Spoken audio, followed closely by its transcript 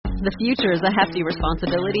The future is a hefty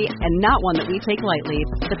responsibility and not one that we take lightly.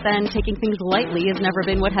 But then taking things lightly has never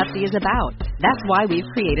been what Hefty is about. That's why we've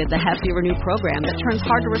created the Hefty Renew program that turns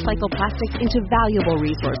hard to recycle plastics into valuable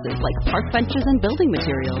resources like park benches and building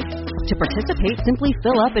materials. To participate, simply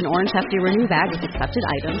fill up an orange Hefty Renew bag with accepted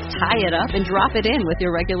items, tie it up, and drop it in with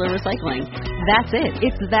your regular recycling. That's it.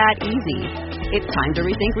 It's that easy. It's time to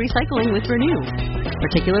rethink recycling with Renew.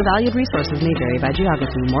 Particular valued resources may vary by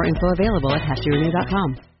geography. More info available at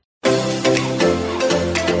heftyrenew.com.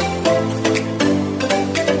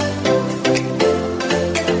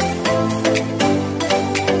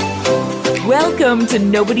 Welcome to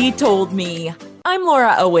Nobody Told Me. I'm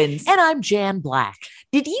Laura Owens. And I'm Jan Black.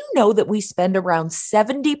 Did you know that we spend around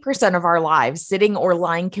 70% of our lives sitting or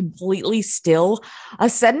lying completely still? A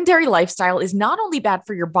sedentary lifestyle is not only bad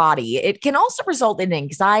for your body, it can also result in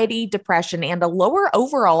anxiety, depression, and a lower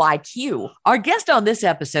overall IQ. Our guest on this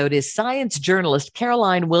episode is science journalist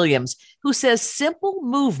Caroline Williams, who says simple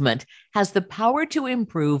movement has the power to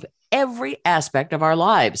improve every aspect of our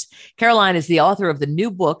lives. Caroline is the author of the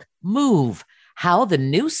new book, Move: How the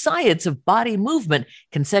New Science of Body Movement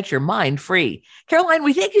Can Set Your Mind Free. Caroline,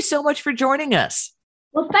 we thank you so much for joining us.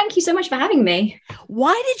 Well, thank you so much for having me.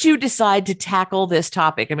 Why did you decide to tackle this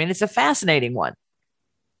topic? I mean, it's a fascinating one.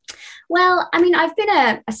 Well, I mean, I've been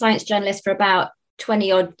a science journalist for about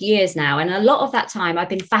 20 odd years now. And a lot of that time I've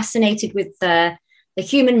been fascinated with the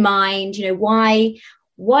human mind, you know, why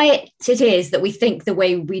it is that we think the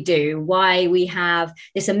way we do, why we have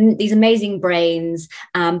these amazing brains,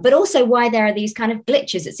 but also why there are these kind of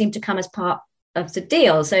glitches that seem to come as part of the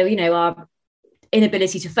deal. So, you know, our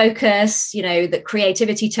inability to focus, you know, that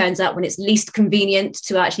creativity turns up when it's least convenient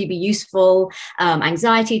to actually be useful,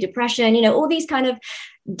 anxiety, depression, you know, all these kind of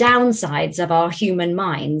downsides of our human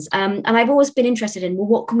minds. And I've always been interested in, well,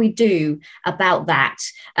 what can we do about that?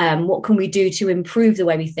 What can we do to improve the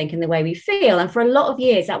way we think and the way we feel? And for a lot of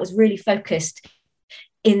years, that was really focused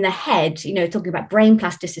in the head, you know, talking about brain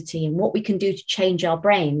plasticity and what we can do to change our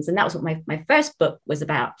brains. And that was what my first book was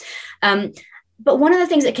about. But one of the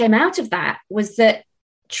things that came out of that was that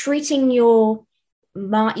treating your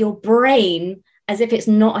brain as if it's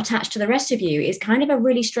not attached to the rest of you is kind of a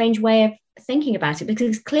really strange way of thinking about it,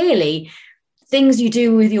 because clearly things you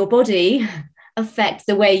do with your body affect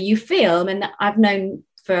the way you feel. And I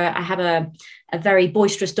have a very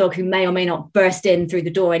boisterous dog who may or may not burst in through the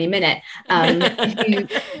door any minute, who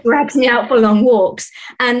drags me out for long walks.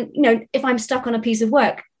 And, you know, if I'm stuck on a piece of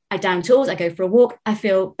work, I down tools, I go for a walk, I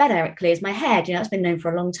feel better, it clears my head. You know, that's been known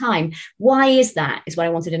for a long time. Why is that, is what I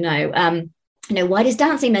wanted to know. You know, why does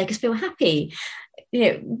dancing make us feel happy? You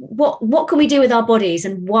know, what can we do with our bodies,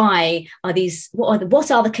 and why are these, what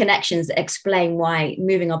are the connections that explain why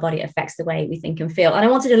moving our body affects the way we think and feel? And I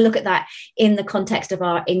wanted to look at that in the context of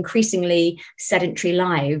our increasingly sedentary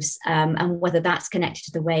lives, and whether that's connected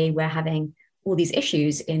to the way we're having all these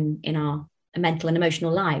issues in our mental and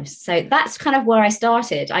emotional lives. So that's kind of where I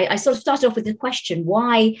started. I sort of started off with the question,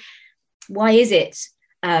 why is it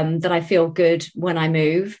that I feel good when I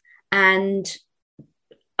move? And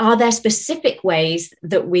are there specific ways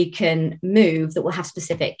that we can move that will have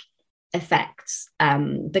specific effects?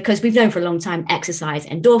 Because we've known for a long time exercise,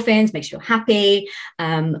 endorphins, makes you feel happy.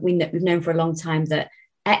 We've known for a long time that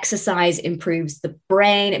exercise improves the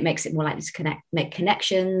brain. It makes it more likely to make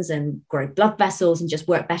connections and grow blood vessels and just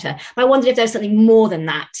work better. But I wondered if there's something more than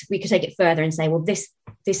that. We could take it further and say, well, this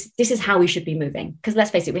is how we should be moving. Because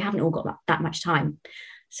let's face it, we haven't all got that much time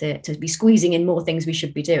to be squeezing in more things we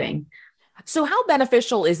should be doing. So how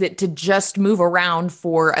beneficial is it to just move around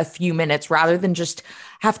for a few minutes rather than just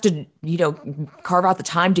have to, you know, carve out the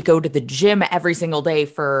time to go to the gym every single day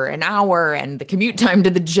for an hour and the commute time to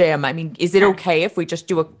the gym? I mean, is it okay if we just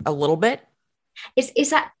do a little bit? Is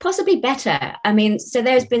that possibly better? I mean, so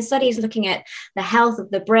there's been studies looking at the health of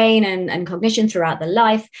the brain and cognition throughout the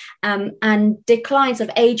life, and declines of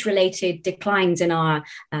age-related declines in our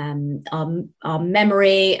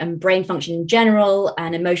memory and brain function in general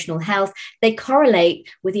and emotional health. They correlate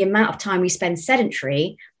with the amount of time we spend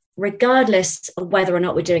sedentary, regardless of whether or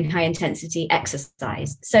not we're doing high intensity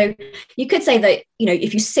exercise. So you could say that, you know,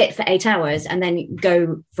 if you sit for 8 hours and then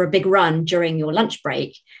go for a big run during your lunch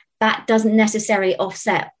break, that doesn't necessarily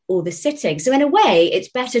offset all the sitting. So in a way,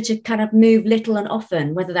 it's better to kind of move little and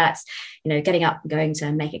often, whether that's, you know, getting up and going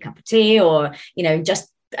to make a cup of tea, or, you know,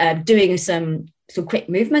 just doing some quick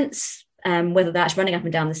movements, whether that's running up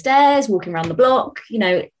and down the stairs, walking around the block, you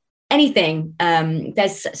know, anything.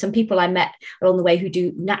 There's some people I met along the way who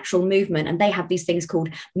do natural movement, and they have these things called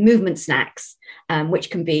movement snacks,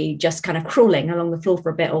 which can be just kind of crawling along the floor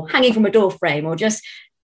for a bit, or hanging from a door frame, or just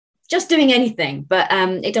doing anything. But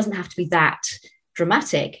it doesn't have to be that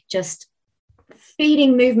dramatic. Just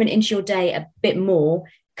feeding movement into your day a bit more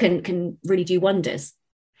can really do wonders.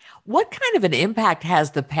 What kind of an impact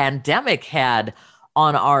has the pandemic had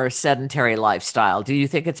on our sedentary lifestyle? Do you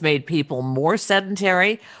think it's made people more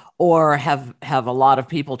sedentary, or have a lot of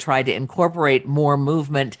people tried to incorporate more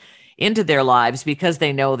movement into their lives because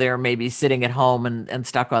they know they're maybe sitting at home and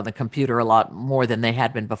stuck on the computer a lot more than they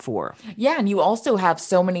had been before? Yeah, and you also have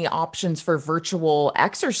so many options for virtual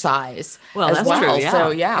exercise as that's well. true. Yeah. So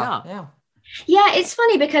yeah. Yeah, it's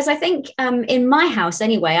funny because I think in my house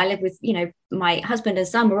anyway, I live with, my husband and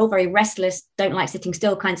son. We're all very restless, don't like sitting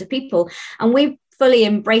still kinds of people. And we fully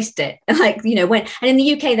embraced it. And in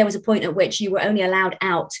the UK, there was a point at which you were only allowed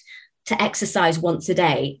out to exercise once a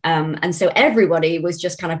day. And so everybody was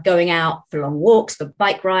just kind of going out for long walks, for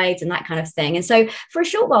bike rides and that kind of thing. And so for a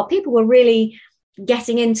short while, people were really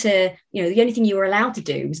getting into, the only thing you were allowed to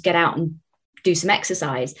do was get out and do some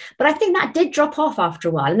exercise. But I think that did drop off after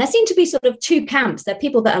a while. And there seem to be sort of two camps. There are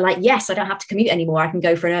people that are like, yes, I don't have to commute anymore. I can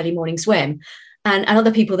go for an early morning swim. And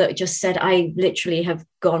other people that just said, I literally have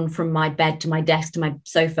gone from my bed to my desk to my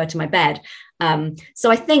sofa to my bed.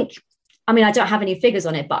 So I think, I don't have any figures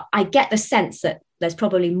on it, but I get the sense that there's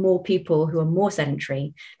probably more people who are more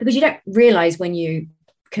sedentary, because you don't realize when you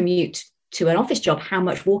commute to an office job how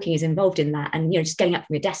much walking is involved in that, and just getting up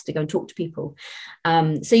from your desk to go and talk to people.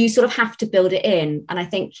 So you sort of have to build it in. And I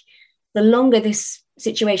think the longer this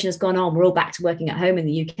situation has gone on, we're all back to working at home in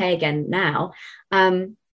the UK again now.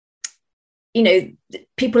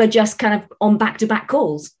 People are just kind of on back-to-back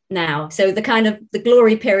calls now. So the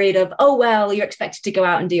glory period of, oh, well, you're expected to go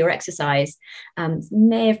out and do your exercise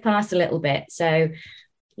may have passed a little bit. So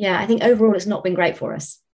yeah, I think overall it's not been great for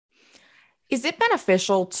us. Is it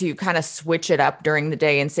beneficial to kind of switch it up during the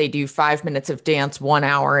day and say, do 5 minutes of dance 1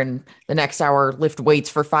 hour and the next hour lift weights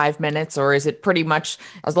for 5 minutes? Or is it pretty much,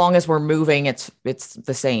 as long as we're moving, it's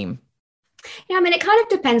the same? Yeah, it kind of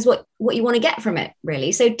depends what you want to get from it,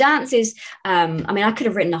 really. So dance is, I could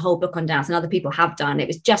have written a whole book on dance, and other people have done. It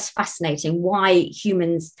was just fascinating why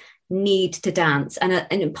humans need to dance.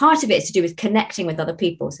 And part of it is to do with connecting with other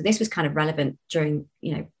people. So this was kind of relevant during,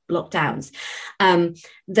 lockdowns,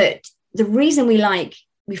 that the reason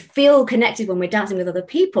we feel connected when we're dancing with other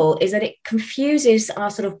people is that it confuses our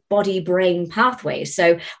sort of body-brain pathways.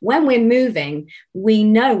 So when we're moving, we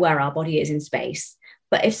know where our body is in space.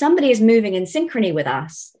 But if somebody is moving in synchrony with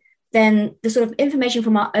us, then the sort of information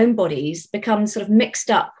from our own bodies becomes sort of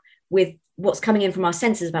mixed up with what's coming in from our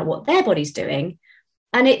senses about what their body's doing.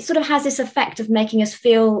 And it sort of has this effect of making us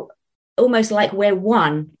feel almost like we're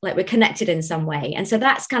one, like we're connected in some way. And so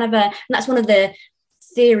that's that's one of the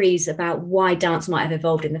theories about why dance might have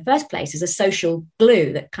evolved in the first place, as a social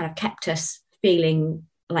glue that kind of kept us feeling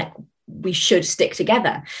like we should stick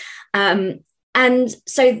together. And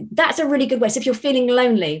so that's a really good way. So if you're feeling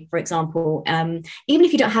lonely, for example, even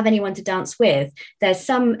if you don't have anyone to dance with, there's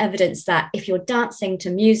some evidence that if you're dancing to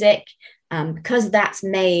music, because that's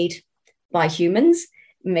made by humans,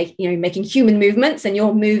 making human movements, and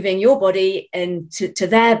you're moving your body into to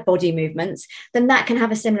their body movements, then that can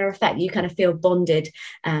have a similar effect. You kind of feel bonded,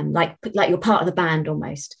 like you're part of the band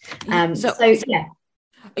almost.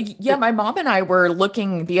 Yeah, my mom and I were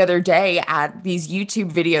looking the other day at these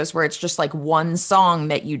YouTube videos where it's just like one song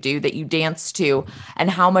that you dance to, and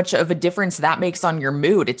how much of a difference that makes on your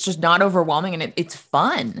mood. It's just not overwhelming, and it's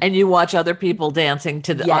fun. And you watch other people dancing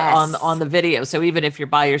to the, on the video. So even if you're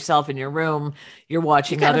by yourself in your room, you're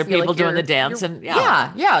watching other people like doing the dance. And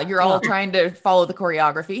you're all trying to follow the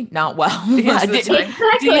choreography. Not well. Yeah, do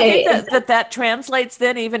you think that translates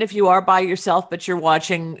then, even if you are by yourself, but you're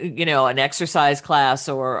watching, an exercise class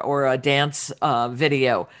or a dance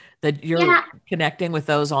video, that you're connecting with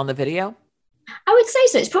those on the video? I would say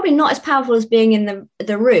so. It's probably not as powerful as being in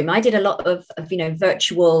the room. I did a lot of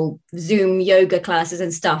virtual Zoom yoga classes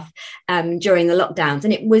and stuff during the lockdowns,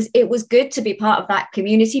 and it was good to be part of that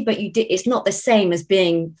community. But it's not the same as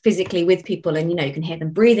being physically with people, and you can hear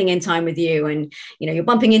them breathing in time with you, and you're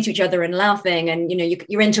bumping into each other and laughing, and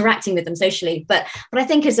you're interacting with them socially. But I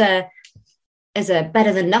think as a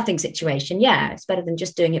better than nothing situation, it's better than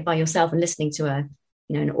just doing it by yourself and listening to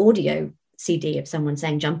an audio CD of someone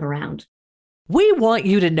saying jump around. We want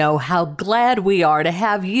you to know how glad we are to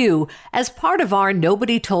have you as part of our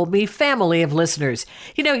Nobody Told Me family of listeners.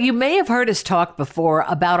 You may have heard us talk before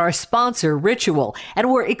about our sponsor, Ritual, and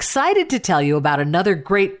we're excited to tell you about another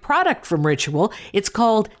great product from Ritual. It's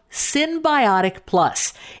called Synbiotic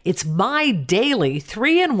Plus. It's my daily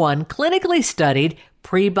 3-in-1 clinically studied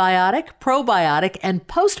prebiotic, probiotic, and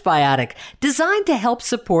postbiotic, designed to help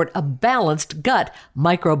support a balanced gut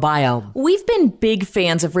microbiome. We've been big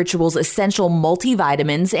fans of Ritual's essential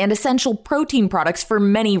multivitamins and essential protein products for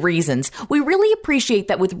many reasons. We really appreciate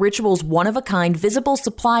that with Ritual's one-of-a-kind visible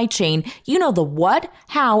supply chain, you know the what,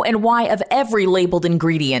 how, and why of every labeled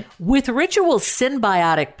ingredient. With Ritual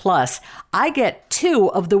Synbiotic Plus, I get 2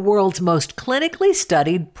 of the world's most clinically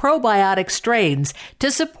studied probiotic strains to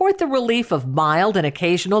support the relief of mild and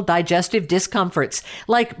occasional digestive discomforts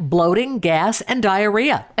like bloating, gas, and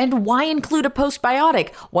diarrhea. And why include a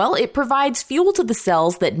postbiotic? Well, it provides fuel to the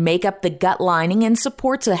cells that make up the gut lining and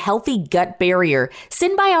supports a healthy gut barrier.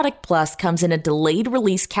 Synbiotic Plus comes in a delayed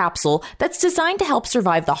release capsule that's designed to help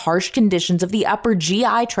survive the harsh conditions of the upper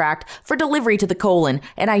GI tract for delivery to the colon,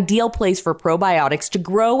 an ideal place for probiotics to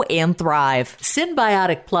grow and thrive.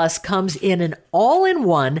 Synbiotic Plus comes in an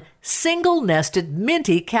all-in-one, single-nested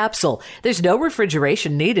minty capsule. There's no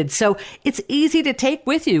refrigeration needed, so it's easy to take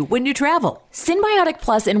with you when you travel. Synbiotic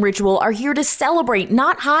Plus and Ritual are here to celebrate,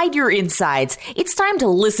 not hide your insides. It's time to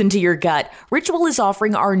listen to your gut. Ritual is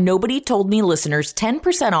offering our Nobody Told Me listeners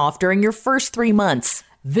 10% off during your first 3 months.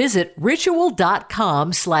 Visit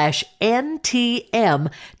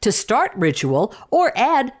ritual.com/NTM to start Ritual or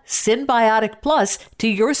add Synbiotic Plus to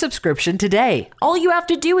your subscription today. All you have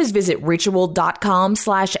to do is visit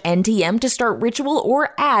ritual.com/NTM to start Ritual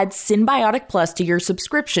or add Synbiotic Plus to your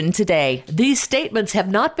subscription today. These statements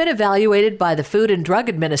have not been evaluated by the Food and Drug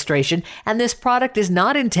Administration, and this product is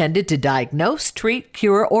not intended to diagnose, treat,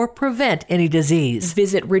 cure, or prevent any disease.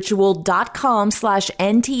 Visit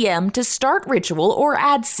ritual.com/NTM to start Ritual or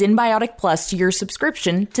add Synbiotic Plus to your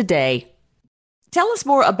subscription today. Tell us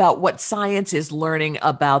more about what science is learning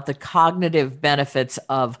about the cognitive benefits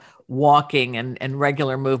of walking and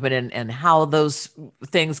regular movement and how those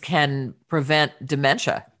things can prevent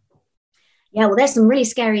dementia. Yeah, well, there's some really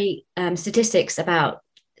scary statistics about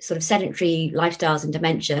sort of sedentary lifestyles and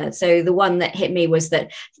dementia. So the one that hit me was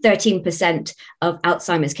that 13% of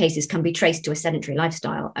Alzheimer's cases can be traced to a sedentary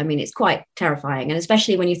lifestyle. I mean, it's quite terrifying. And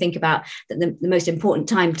especially when you think about that the most important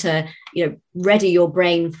time to, ready your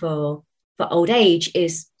brain for old age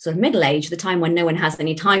is sort of middle age, the time when no one has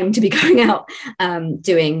any time to be going out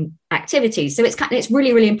doing activities. So it's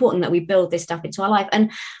really, really important that we build this stuff into our life.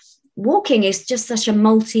 And walking is just such a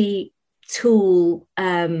multi-tool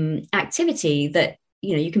activity that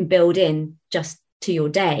you can build in just to your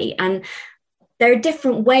day. And there are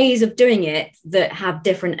different ways of doing it that have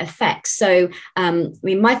different effects. So,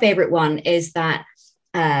 my favorite one is that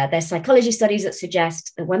there's psychology studies that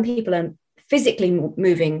suggest that when people are physically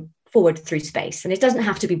moving forward through space, and it doesn't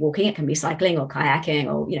have to be walking, it can be cycling or kayaking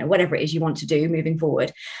or, whatever it is you want to do moving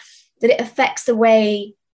forward, that it affects the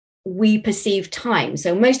way we perceive time.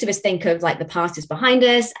 So most of us think of like the past is behind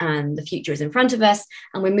us and the future is in front of us,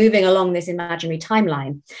 and we're moving along this imaginary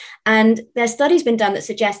timeline. And there's studies been done that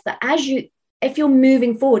suggest that if you're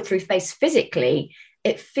moving forward through space physically,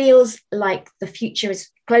 it feels like the future is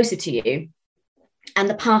closer to you and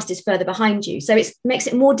the past is further behind you. So it makes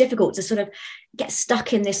it more difficult to sort of get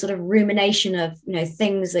stuck in this sort of rumination of,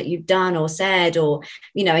 things that you've done or said or,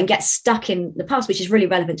 and get stuck in the past, which is really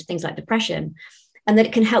relevant to things like depression. And that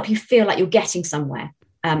it can help you feel like you're getting somewhere.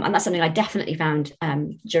 And that's something I definitely found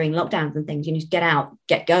during lockdowns and things. You need to get out,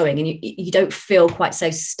 get going, and you don't feel quite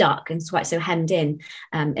so stuck and quite so hemmed in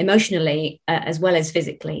emotionally as well as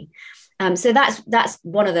physically. So that's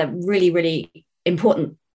one of the really, really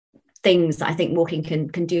important things that I think walking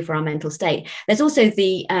can do for our mental state. There's also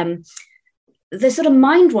the sort of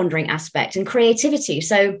mind-wandering aspect and creativity.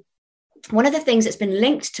 So one of the things that's been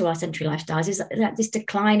linked to our sedentary lifestyles is that this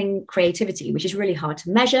decline in creativity, which is really hard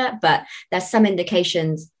to measure, but there's some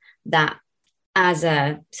indications that as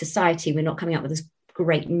a society, we're not coming up with as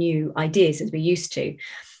great new ideas as we used to.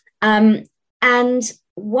 And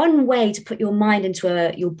one way to put your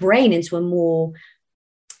brain into a more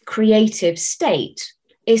creative state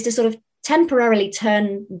is to sort of temporarily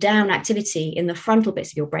turn down activity in the frontal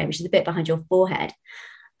bits of your brain, which is the bit behind your forehead,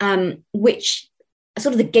 which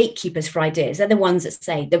sort of the gatekeepers for ideas. They're the ones that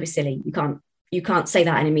say, don't be silly, you can't say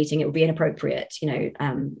that in a meeting, it would be inappropriate,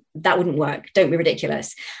 that wouldn't work, don't be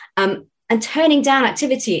ridiculous. And turning down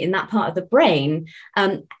activity in that part of the brain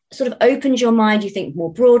sort of opens your mind, you think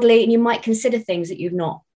more broadly, and you might consider things that you've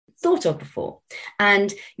not thought of before.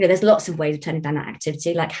 And there's lots of ways of turning down that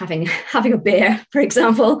activity, like having a beer, for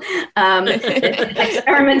example.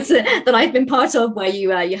 Experiments that I've been part of where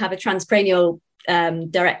you have a transcranial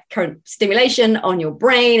direct current stimulation on your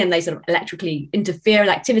brain, and they sort of electrically interfere with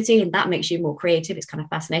activity, and that makes you more creative. It's kind of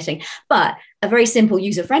fascinating. But a very simple,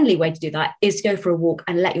 user-friendly way to do that is to go for a walk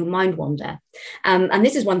and let your mind wander. And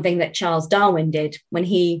this is one thing that Charles Darwin did when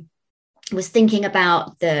he was thinking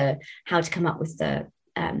about how to come up with the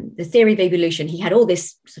theory of evolution. He had all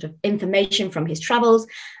this sort of information from his travels,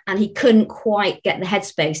 and he couldn't quite get the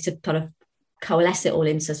headspace to kind of coalesce it all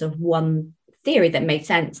into sort of one theory that made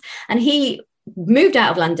sense. And he moved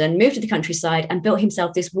out of London, moved to the countryside, and built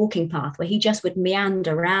himself this walking path where he just would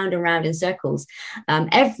meander round and round in circles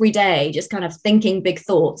every day, just kind of thinking big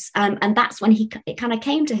thoughts. And that's when it kind of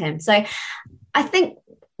came to him. So I think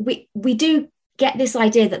we do get this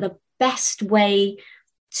idea that the best way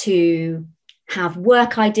to have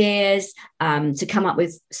work ideas, to come up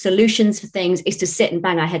with solutions for things, is to sit and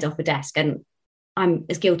bang our head off a desk. And I'm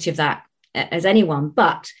as guilty of that as anyone.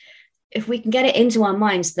 But if we can get it into our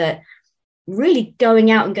minds that really going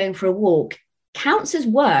out and going for a walk counts as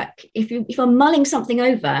work, if you're mulling something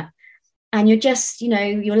over and you're just,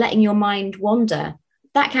 you're letting your mind wander,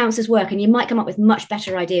 that counts as work. And you might come up with much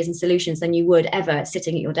better ideas and solutions than you would ever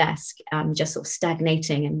sitting at your desk, just sort of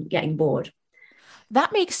stagnating and getting bored.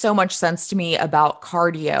 That makes so much sense to me about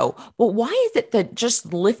cardio. But why is it that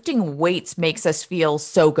just lifting weights makes us feel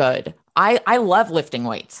so good? I love lifting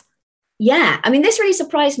weights. Yeah, I mean, this really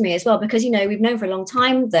surprised me as well, because, we've known for a long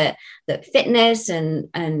time that fitness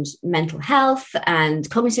and mental health and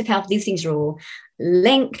cognitive health, these things are all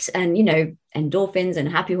linked, and, endorphins and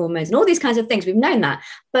happy hormones and all these kinds of things. We've known that.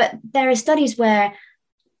 But there are studies where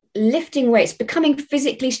lifting weights, becoming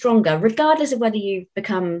physically stronger, regardless of whether you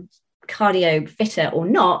become cardio fitter or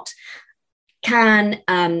not, can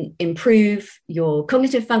improve your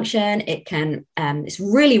cognitive function. It can, it's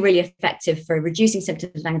really, really effective for reducing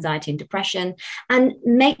symptoms of anxiety and depression, and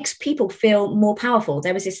makes people feel more powerful.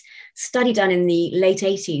 There was this study done in the late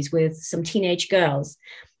 80s with some teenage girls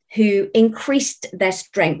who increased their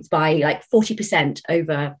strength by like 40%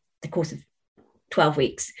 over the course of 12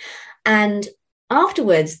 weeks. And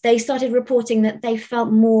afterwards, they started reporting that they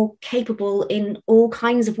felt more capable in all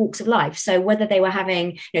kinds of walks of life. So whether they were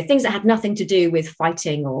having things that had nothing to do with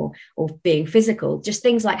fighting or being physical, just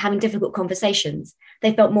things like having difficult conversations,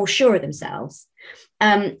 they felt more sure of themselves.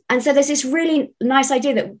 And so there's this really nice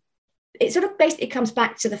idea that it sort of basically comes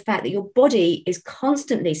back to the fact that your body is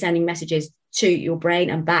constantly sending messages to your brain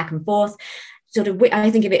and back and forth. Sort of,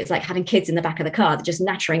 I think of it as like having kids in the back of the car. They're just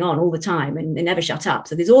nattering on all the time and they never shut up.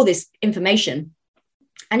 So there's all this information.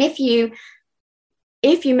 And if you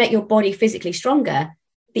make your body physically stronger,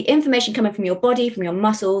 the information coming from your body, from your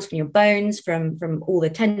muscles, from your bones, from all the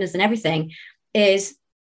tendons and everything is,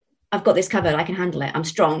 I've got this covered, I can handle it, I'm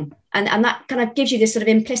strong. And that kind of gives you this sort of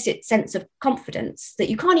implicit sense of confidence that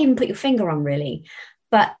you can't even put your finger on really,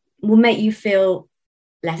 but will make you feel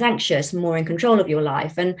less anxious, more in control of your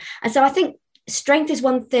life. And so I think strength is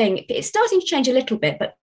one thing. It's starting to change a little bit,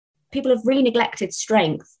 but people have really neglected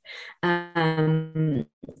strength. And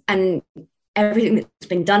everything that's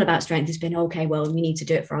been done about strength has been, okay, well, we need to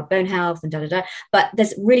do it for our bone health and da-da-da. But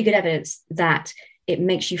there's really good evidence that it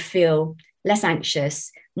makes you feel less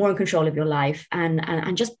anxious, more in control of your life,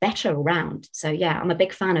 and just better around. So yeah, I'm a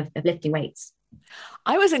big fan of lifting weights.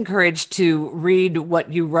 I was encouraged to read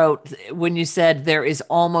what you wrote when you said there is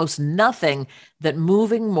almost nothing that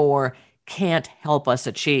moving more can't help us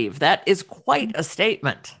achieve. That is quite a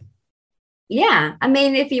statement. Yeah. I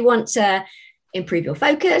mean, if you want to improve your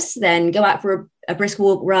focus, then go out for a brisk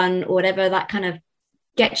walk, run, or whatever. That kind of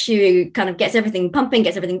gets everything pumping,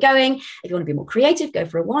 gets everything going. If you want to be more creative, go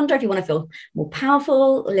for a wander. If you want to feel more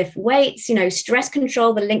powerful, lift weights. Stress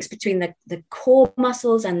control, the links between the core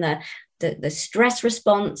muscles and the stress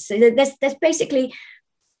response. So there's basically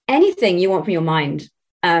anything you want from your mind.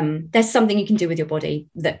 There's something you can do with your body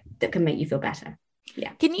that can make you feel better.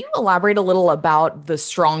 Yeah. Can you elaborate a little about the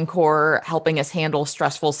strong core helping us handle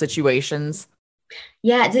stressful situations?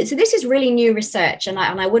 Yeah, so this is really new research, and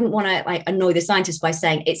I wouldn't want to annoy the scientists by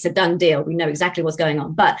saying it's a done deal. We know exactly what's going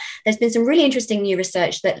on, but there's been some really interesting new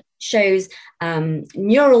research that shows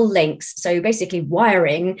neural links, so basically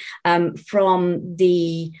wiring from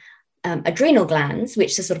the adrenal glands,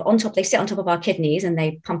 which are sort of on top. They sit on top of our kidneys, and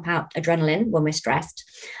they pump out adrenaline when we're stressed.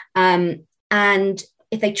 And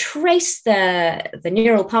if they trace the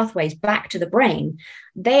neural pathways back to the brain,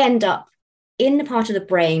 they end up in the part of the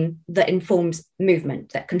brain that informs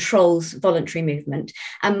movement, that controls voluntary movement.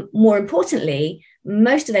 And more importantly,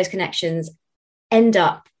 most of those connections end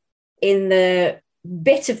up in the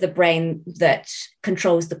bit of the brain that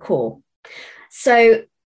controls the core. So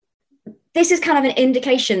this is kind of an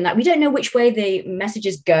indication that we don't know which way the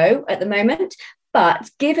messages go at the moment, But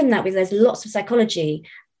given that there's lots of psychology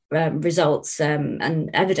results and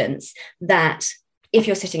evidence that if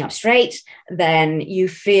you're sitting up straight, then you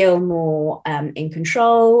feel more in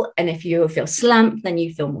control. And if you feel slumped, then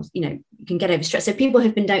you feel more, you can get over stress. So people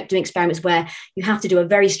have been doing experiments where you have to do a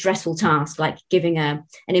very stressful task, like giving an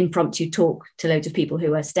impromptu talk to loads of people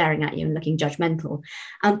who are staring at you and looking judgmental.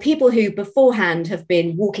 And people who beforehand have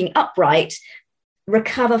been walking upright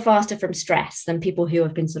recover faster from stress than people who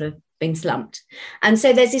have been been slumped. And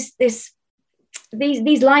so there's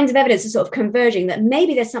these lines of evidence are sort of converging that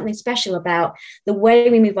maybe there's something special about the way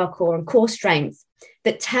we move our core and core strength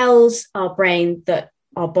that tells our brain that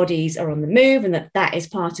our bodies are on the move, and that is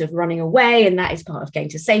part of running away, and that is part of getting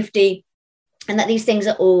to safety, and that these things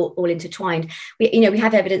are all intertwined. We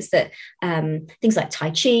have evidence that things like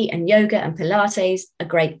Tai Chi and yoga and Pilates are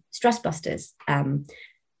great stress busters.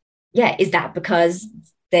 Is that because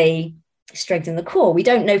they strengthen the core? We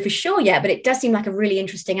don't know for sure yet, but it does seem like a really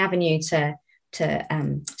interesting avenue to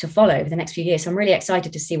follow over the next few years. So I'm really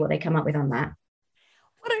excited to see what they come up with on that.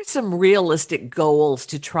 What are some realistic goals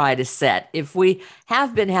to try to set if we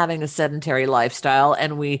have been having a sedentary lifestyle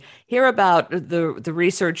and we hear about the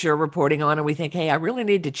research you're reporting on and we think, hey, I really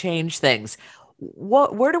need to change things?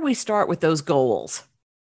 Where do we start with those goals?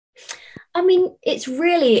 I mean, it's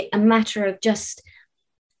really a matter of just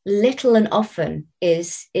little and often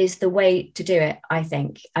is the way to do it, I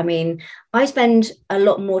think. I mean, I spend a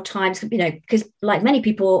lot more time, because like many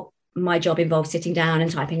people, my job involves sitting down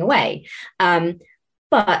and typing away.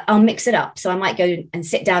 But I'll mix it up. So I might go and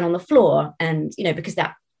sit down on the floor and, because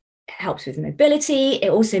that helps with mobility. It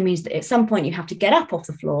also means that at some point you have to get up off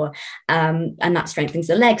the floor, and that strengthens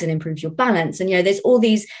the legs and improves your balance. And, there's all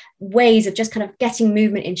these ways of just kind of getting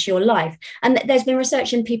movement into your life. And there's been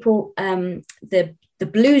research in people, the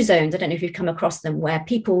blue zones, I don't know if you've come across them, where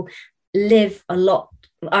people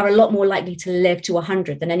are a lot more likely to live to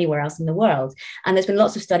 100 than anywhere else in the world. And there's been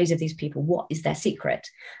lots of studies of these people. What is their secret?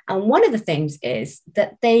 And one of the things is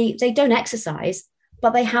that they don't exercise, but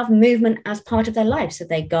they have movement as part of their life. So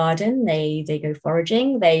they garden, they go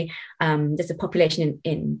foraging. There's a population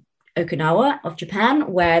in Okinawa of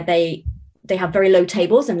Japan where they have very low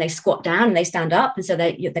tables and they squat down and they stand up. And so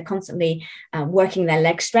they're constantly working their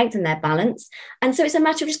leg strength and their balance. And so it's a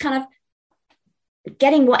matter of just kind of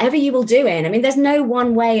getting whatever you will do in. I mean, there's no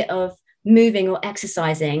one way of moving or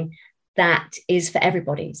exercising that is for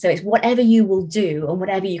everybody. So it's whatever you will do and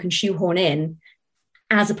whatever you can shoehorn in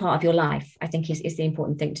as a part of your life, I think is the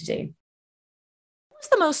important thing to do. What's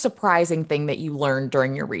the most surprising thing that you learned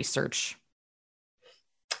during your research?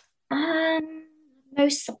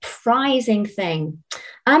 Most surprising thing.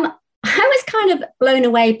 I was kind of blown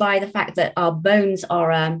away by the fact that our bones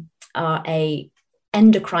are a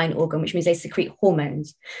endocrine organ, which means they secrete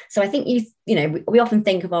hormones. So I think we often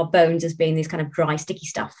think of our bones as being these kind of dry, sticky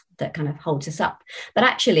stuff that kind of holds us up. But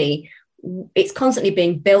actually, it's constantly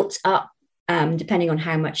being built up, depending on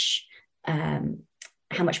how much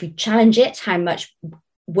we challenge it, how much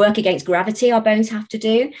work against gravity our bones have to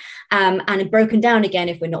do, and broken down again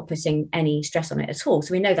if we're not putting any stress on it at all.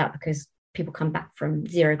 So we know that because people come back from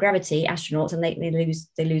zero gravity, astronauts, and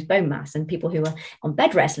they lose bone mass, and people who are on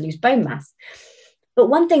bed rest lose bone mass. But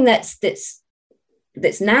one thing that's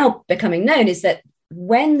now becoming known is that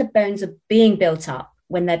when the bones are being built up,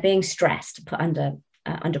 when they're being stressed, put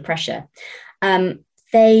under pressure,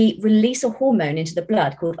 they release a hormone into the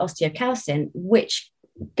blood called osteocalcin, which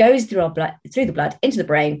goes through the blood into the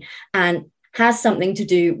brain and has something to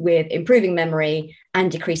do with improving memory and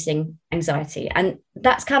decreasing anxiety. And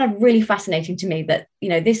that's kind of really fascinating to me that,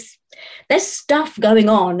 there's stuff going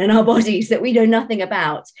on in our bodies that we know nothing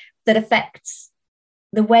about that affects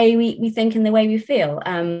the way we think and the way we feel.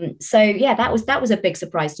 That was a big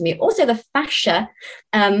surprise to me. Also the fascia,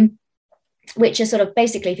 which is sort of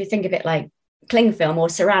basically, if you think of it like cling film or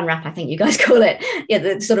saran wrap, I think you guys call it,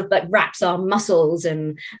 that sort of like wraps our muscles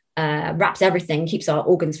and wraps everything, keeps our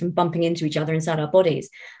organs from bumping into each other inside our bodies.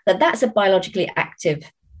 That's a biologically active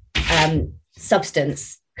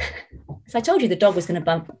substance. So I told you the dog was going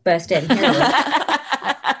to burst in.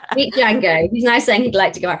 Meet Django. He's now saying he'd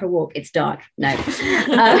like to go out for a walk. It's dark. No.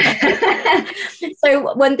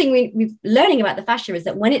 So one thing we're learning about the fascia is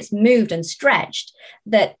that when it's moved and stretched,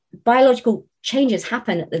 that biological changes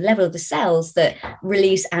happen at the level of the cells that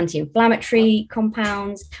release anti-inflammatory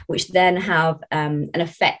compounds, which then have an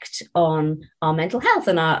effect on our mental health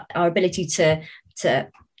and our ability to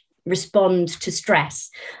respond to stress.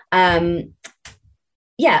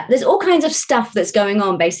 There's all kinds of stuff that's going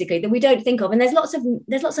on basically that we don't think of. And there's lots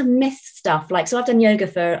of myth stuff. So I've done yoga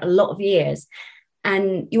for a lot of years.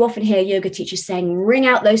 And you often hear yoga teachers saying, wring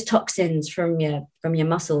out those toxins from your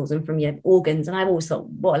muscles and from your organs. And I've always thought,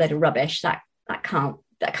 what a load of rubbish. That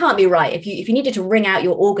can't be right. If you needed to wring out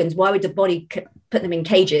your organs, why would the body put them in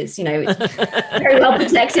cages? It's very well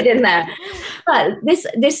protected in there. But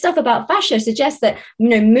this stuff about fascia suggests that,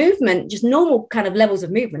 movement, just normal kind of levels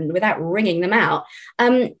of movement without wringing them out,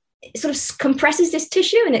 it sort of compresses this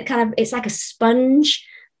tissue, and it's like a sponge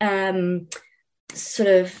sort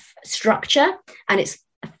of structure, and it's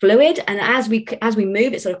a fluid, and as we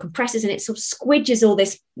move, it sort of compresses and it sort of squidges all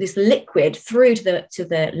this liquid through to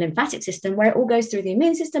the lymphatic system, where it all goes through the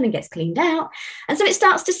immune system and gets cleaned out. And so it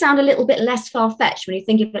starts to sound a little bit less far-fetched when you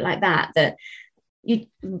think of it like that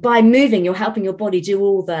by moving, you're helping your body do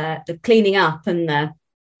all the cleaning up and the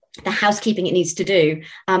housekeeping it needs to do.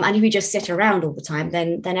 And if you just sit around all the time,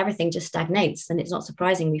 then everything just stagnates, and it's not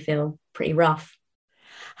surprising we feel pretty rough.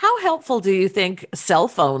 How helpful do you think cell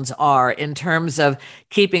phones are in terms of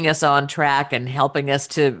keeping us on track and helping us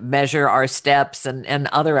to measure our steps and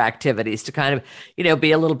other activities to kind of,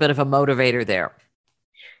 be a little bit of a motivator there?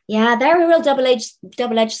 Yeah, they're a real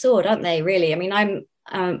double-edged sword, aren't they? Really. I mean,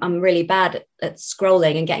 I'm really bad at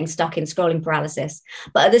scrolling and getting stuck in scrolling paralysis.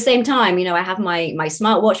 But at the same time, I have my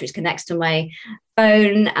smartwatch, which connects to my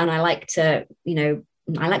phone, and I like to know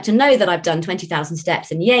that I've done 20,000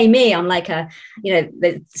 steps, and yay me, I'm like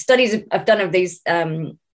the studies I've done of these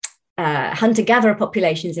hunter-gatherer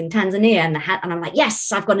populations in Tanzania, and I'm like,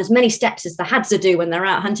 yes, I've gone as many steps as the Hadza do when they're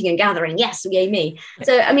out hunting and gathering. Yes, yay me.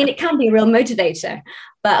 So, I mean, it can be a real motivator.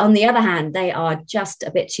 But on the other hand, they are just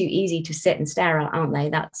a bit too easy to sit and stare at, aren't they?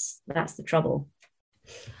 That's the trouble.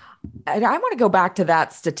 I want to go back to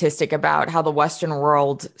that statistic about how the Western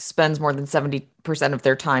world spends more than 70% of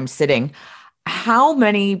their time sitting. How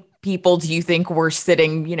many people do you think were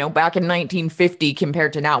sitting, back in 1950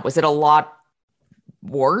 compared to now? Was it a lot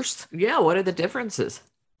worse? Yeah. What are the differences?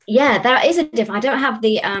 Yeah, there is a difference. I don't have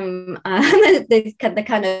the the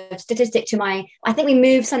kind of statistic I think we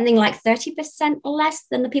move something like 30% less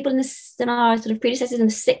than the people than our sort of predecessors in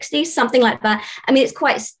the 60s, something like that. I mean, it's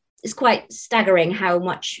quite staggering how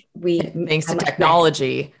much thanks to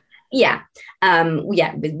technology. Yeah.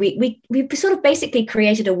 We've sort of basically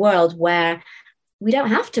created a world where we don't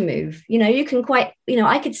have to move. You can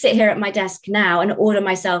I could sit here at my desk now and order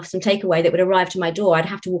myself some takeaway that would arrive to my door. I'd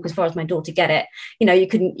have to walk as far as my door to get it. You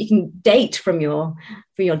can date from your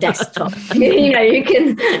desktop. You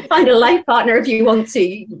can find a life partner if you want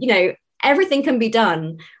to. Everything can be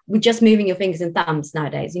done with just moving your fingers and thumbs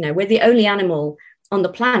nowadays. We're the only animal on the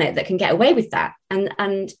planet that can get away with that.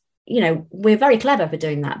 And we're very clever for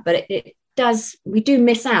doing that, but we do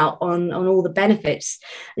miss out on all the benefits.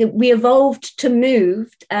 We evolved to move,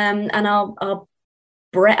 and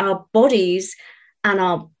our bodies and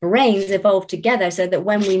our brains evolved together so that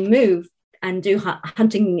when we move and do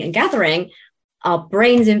hunting and gathering, our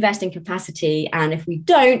brains invest in capacity, and if we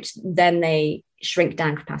don't, then they shrink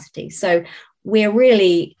down capacity. So we're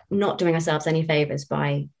really not doing ourselves any favors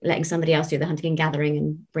by letting somebody else do the hunting and gathering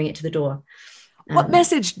and bring it to the door. What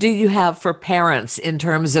message do you have for parents in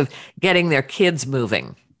terms of getting their kids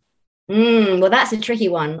moving? Well, that's a tricky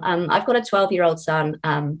one. I've got a 12-year-old son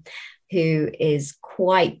who is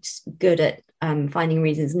quite good at finding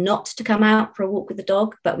reasons not to come out for a walk with the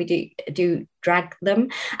dog, but we do drag them.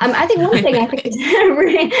 I think one thing I think is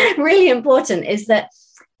really, really important is that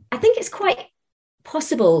I think it's quite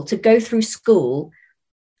possible to go through school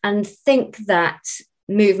and think that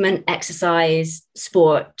movement, exercise,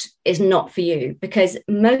 sport is not for you, because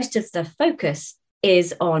most of the focus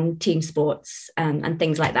is on team sports and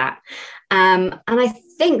things like that. And I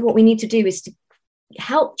think what we need to do is to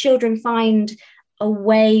help children find a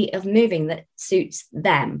way of moving that suits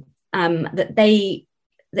them,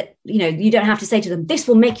 that you don't have to say to them, this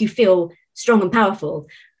will make you feel strong and powerful.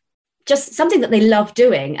 Just something that they love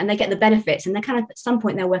doing, and they get the benefits, and they kind of at some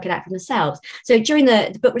point they'll work it out for themselves. So during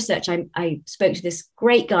the book research, I spoke to this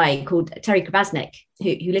great guy called Terry Kvasnik,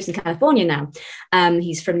 who lives in California now.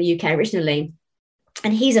 He's from the UK originally,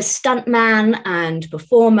 and he's a stuntman and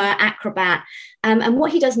performer, acrobat. And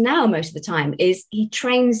what he does now most of the time is he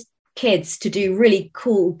trains kids to do really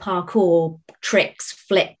cool parkour tricks,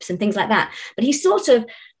 flips, and things like that. But he sort of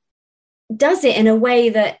does it in a way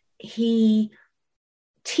that he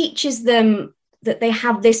teaches them that they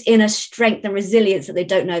have this inner strength and resilience that they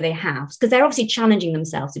don't know they have, because they're obviously challenging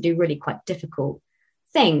themselves to do really quite difficult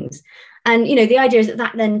things. And, the idea is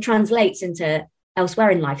that then translates into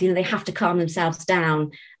elsewhere in life. They have to calm themselves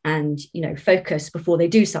down and, focus before they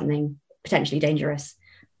do something potentially dangerous.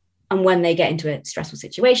 And when they get into a stressful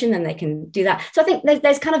situation, then they can do that. So I think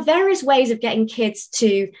there's kind of various ways of getting kids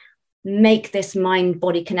to make this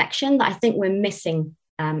mind-body connection that I think we're missing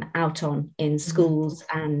out on in schools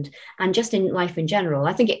and just in life in general.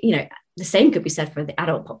 I think the same could be said for the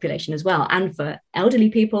adult population as well, and for elderly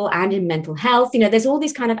people, and in mental health. There's all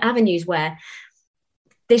these kind of avenues where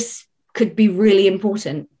this could be really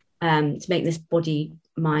important to make this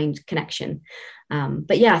body-mind connection.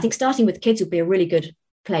 But yeah, I think starting with kids would be a really good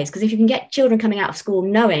place, because if you can get children coming out of school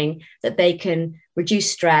knowing that they can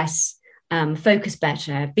reduce stress, focus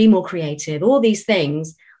better, be more creative, all these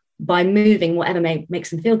things by moving whatever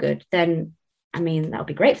makes them feel good, then that would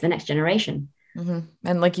be great for the next generation. Mm-hmm.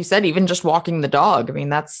 And like you said, even just walking the dog,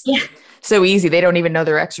 that's so easy. They don't even know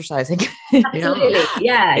they're exercising. Absolutely.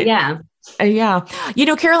 Yeah. Yeah.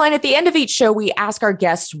 Caroline, at the end of each show, we ask our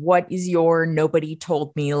guests, what is your nobody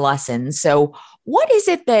told me lesson? So what is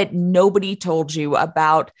it that nobody told you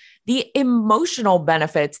about the emotional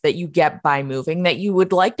benefits that you get by moving that you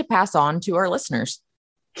would like to pass on to our listeners?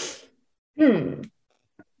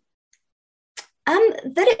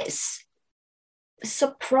 That it's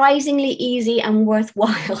surprisingly easy and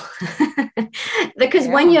worthwhile. Because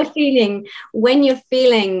when you're feeling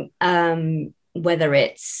whether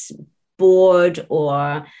it's bored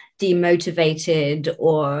or demotivated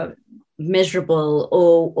or miserable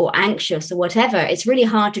or anxious or whatever, it's really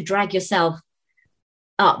hard to drag yourself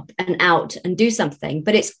up and out and do something,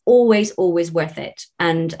 but it's always worth it.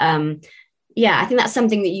 And I think that's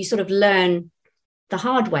something that you sort of learn the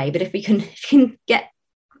hard way. But if we can get,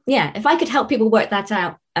 if I could help people work that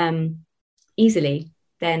out easily,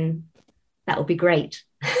 then that would be great.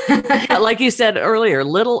 Like you said earlier,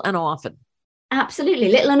 little and often. Absolutely.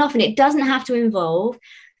 Little and often. It doesn't have to involve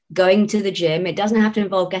going to the gym. It doesn't have to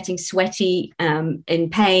involve getting sweaty, in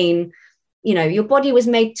pain. Your body was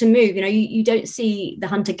made to move. You don't see the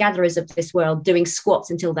hunter-gatherers of this world doing squats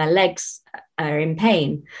until their legs are in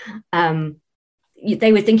pain.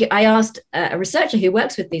 They would think, I asked a researcher who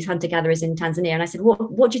works with these hunter-gatherers in Tanzania, and I said,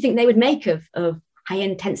 what do you think they would make of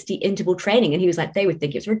high-intensity interval training? And he was like, they would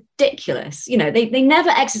think it's ridiculous. They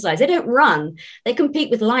never exercise. They don't run. They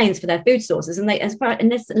compete with lions for their food sources, and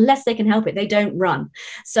unless they can help it, they don't run.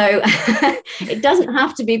 So it doesn't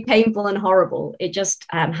have to be painful and horrible. It just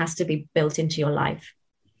has to be built into your life.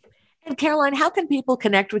 And Caroline, how can people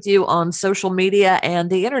connect with you on social media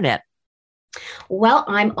and the internet? Well,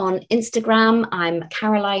 I'm on Instagram. I'm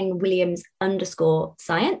Caroline Williams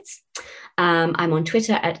 _science. I'm on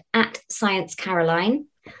Twitter at @ScienceCaroline.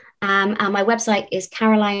 And my website is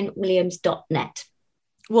carolinewilliams.net.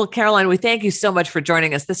 Well, Caroline, we thank you so much for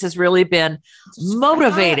joining us. This has really been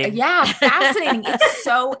motivating. Fascinating.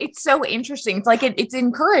 It's so interesting. It's like it's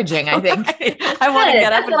encouraging, I think. I want to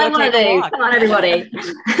get up and go take a walk. Come on, everybody.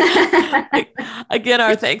 Again,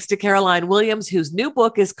 our thanks to Caroline Williams, whose new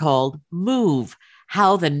book is called Move: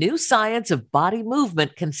 How the New Science of Body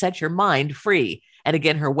Movement Can Set Your Mind Free. And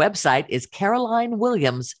again, her website is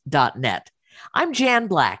carolinewilliams.net. I'm Jan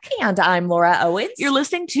Black. And I'm Laura Owens. You're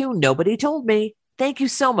listening to Nobody Told Me. Thank you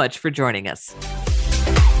so much for joining us.